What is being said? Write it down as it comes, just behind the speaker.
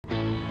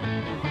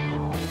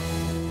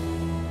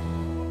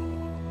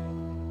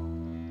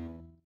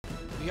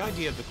The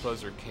idea of The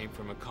Closer came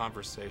from a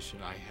conversation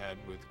I had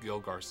with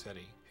Gil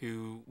Garcetti,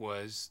 who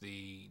was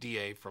the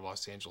DA for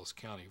Los Angeles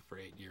County for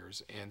 8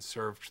 years and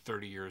served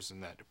 30 years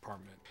in that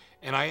department.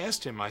 And I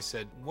asked him, I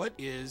said, what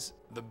is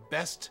the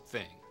best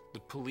thing the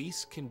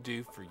police can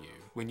do for you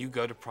when you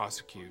go to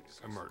prosecute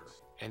a murder?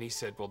 And he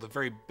said, well, the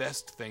very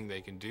best thing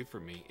they can do for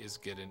me is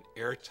get an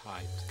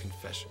airtight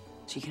confession.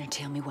 So you're gonna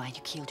tell me why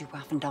you killed your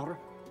wife and daughter?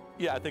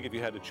 Yeah, I think if you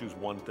had to choose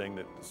one thing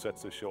that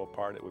sets this show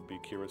apart, it would be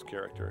Kira's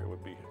character. It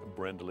would be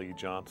Brenda Lee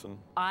Johnson.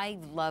 I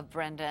love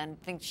Brenda and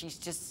think she's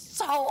just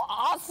so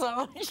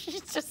awesome.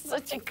 She's just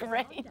such a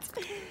great,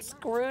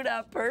 screwed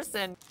up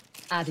person.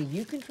 Either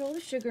you control the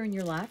sugar in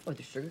your life or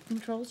the sugar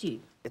controls you.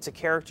 It's a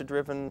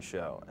character-driven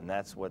show, and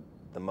that's what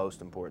the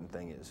most important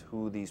thing is,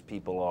 who these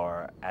people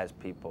are as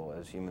people,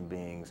 as human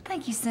beings.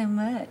 Thank you so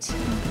much.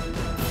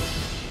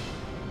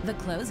 The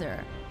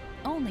Closer,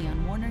 only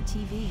on Warner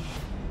TV.